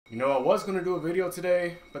You know, I was going to do a video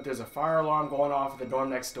today, but there's a fire alarm going off at the dorm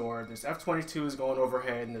next door. There's F-22s going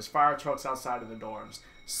overhead, and there's fire trucks outside of the dorms.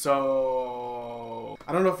 So,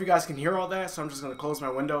 I don't know if you guys can hear all that, so I'm just going to close my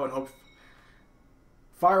window and hope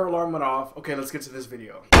fire alarm went off. Okay, let's get to this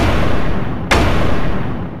video.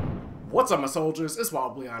 What's up, my soldiers? It's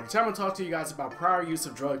Wild Leon. Today I'm going to talk to you guys about prior use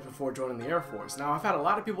of drugs before joining the Air Force. Now, I've had a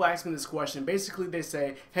lot of people ask me this question. Basically, they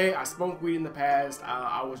say, hey, I smoked weed in the past,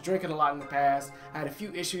 I was drinking a lot in the past, I had a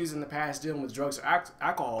few issues in the past dealing with drugs or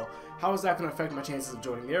alcohol. How is that going to affect my chances of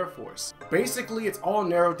joining the Air Force? Basically, it's all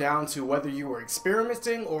narrowed down to whether you were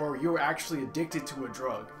experimenting or you were actually addicted to a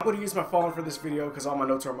drug. I'm going to use my phone for this video because all my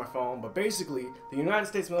notes are on my phone, but basically, the United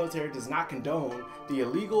States military does not condone the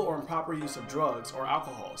illegal or improper use of drugs or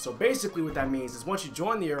alcohol. So basically what that means is once you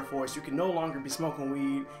join the Air Force, you can no longer be smoking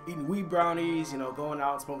weed, eating weed brownies, you know, going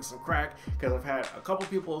out and smoking some crack, because I've had a couple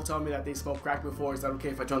people tell me that they smoked crack before. Is that okay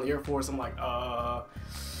if I join the Air Force? I'm like,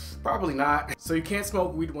 probably not. So you can't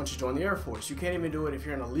smoke weed once you join the Air Force. You can't even do it if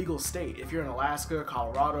you're in a legal state. If you're in Alaska,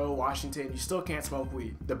 Colorado, Washington, you still can't smoke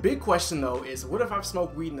weed. The big question though is, what if I've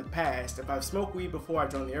smoked weed in the past? If I've smoked weed before I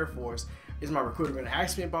joined the Air Force, is my recruiter going to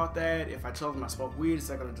ask me about that? If I tell them I smoke weed, is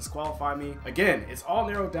that going to disqualify me? Again, it's all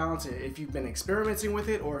narrowed down to if you've been experimenting with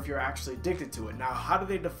it or if you're actually addicted to it. Now, how do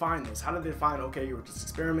they define this? How do they define, okay, you were just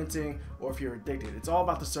experimenting or if you're addicted? It's all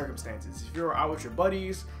about the circumstances. If you're out with your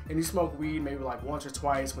buddies and you smoke weed maybe like once or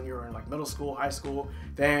twice when you were in like middle school, high school,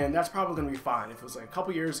 then that's probably going to be fine. If it was like a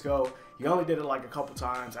couple years ago, you only did it like a couple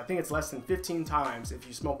times. I think it's less than 15 times. If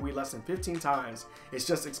you smoke weed less than 15 times, it's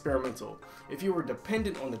just experimental. If you were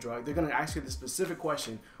dependent on the drug, they're going to ask you the specific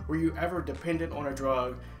question: were you ever dependent on a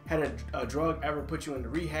drug? Had a drug ever put you into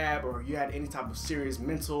rehab, or you had any type of serious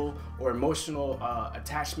mental or emotional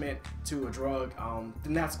attachment to a drug?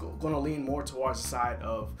 Then that's going to lean more towards the side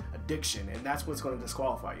of addiction, and that's what's going to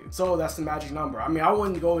disqualify you. So that's the magic number. I mean, I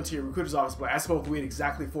wouldn't go into your recruiter's office, but I smoked weed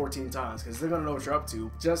exactly 14 times because they're going to know what you're up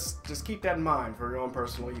to. Just keep that in mind for your own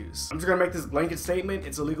personal use. I'm just going to make this blanket statement.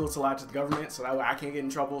 It's illegal to lie to the government, so that way I can't get in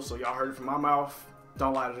trouble. So y'all heard it from my mouth.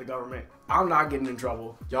 Don't lie to the government. I'm not getting in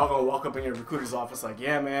trouble. Y'all gonna walk up in your recruiter's office like,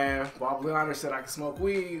 yeah, man, Bob Leonard said I can smoke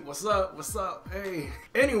weed. What's up? What's up? Hey.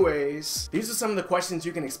 Anyways, these are some of the questions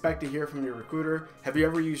you can expect to hear from your recruiter. Have you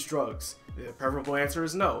ever used drugs? The preferable answer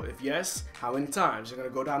is no. If yes, how many times? You're gonna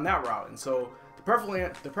go down that route. And so the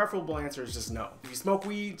preferable answer is just no. If you smoke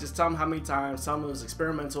weed, just tell them how many times. Tell them it was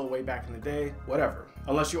experimental way back in the day, whatever.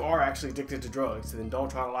 Unless you are actually addicted to drugs, then don't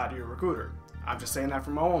try to lie to your recruiter. I'm just saying that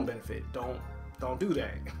for my own benefit. Don't do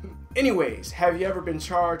that. Anyways, have you ever been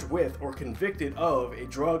charged with or convicted of a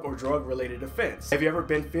drug or drug-related offense? Have you ever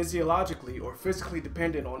been physiologically or physically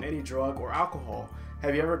dependent on any drug or alcohol?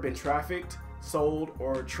 Have you ever been trafficked, sold,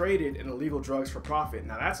 or traded in illegal drugs for profit?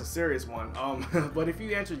 Now that's a serious one. But if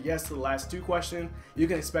you answered yes to the last two questions, you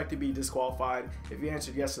can expect to be disqualified. If you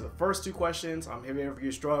answered yes to the first two questions, have you ever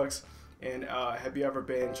used drugs, and have you ever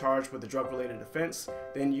been charged with a drug-related offense,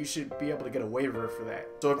 then you should be able to get a waiver for that.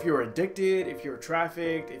 So if you're addicted, if you're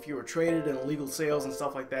trafficked, if you were traded in illegal sales and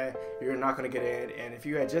stuff like that, you're not going to get in. And if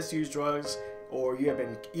you had just used drugs, or you have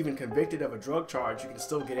been even convicted of a drug charge, you can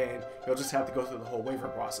still get in. You'll just have to go through the whole waiver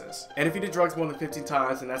process. And if you did drugs more than 15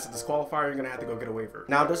 times, then that's a disqualifier. You're gonna have to go get a waiver.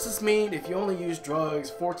 Now, does this mean if you only use drugs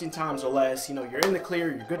 14 times or less, you know, you're in the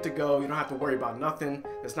clear, you're good to go, you don't have to worry about nothing?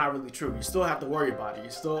 That's not really true. You still have to worry about it.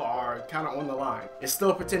 You still are kind of on the line. It's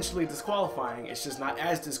still potentially disqualifying. It's just not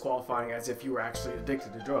as disqualifying as if you were actually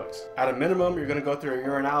addicted to drugs. At a minimum, you're gonna go through a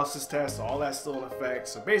urinalysis test, so all that's still in effect.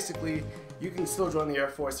 So basically, you can still join the Air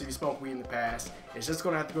Force if you smoke weed in the past. It's just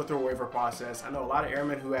going to have to go through a waiver process. I know a lot of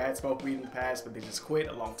airmen who had smoked weed in the past, but they just quit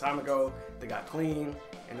a long time ago. They got clean,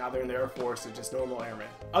 and now they're in the Air Force. They're just normal airmen.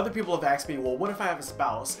 Other people have asked me, well, what if I have a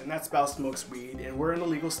spouse, and that spouse smokes weed, and we're in a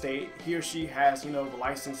legal state, he or she has, you know, the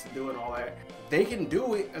license to do it and all that. They can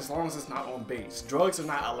do it as long as it's not on base. Drugs are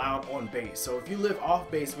not allowed on base. So if you live off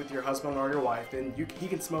base with your husband or your wife, then he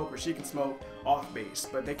can smoke or she can smoke off base,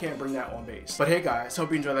 but they can't bring that on base. But hey guys,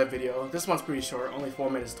 hope you enjoyed that video. This one's pretty short, only 4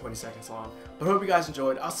 minutes and 20 seconds long. But hope you guys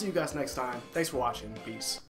enjoyed. I'll see you guys next time. Thanks for watching. Peace.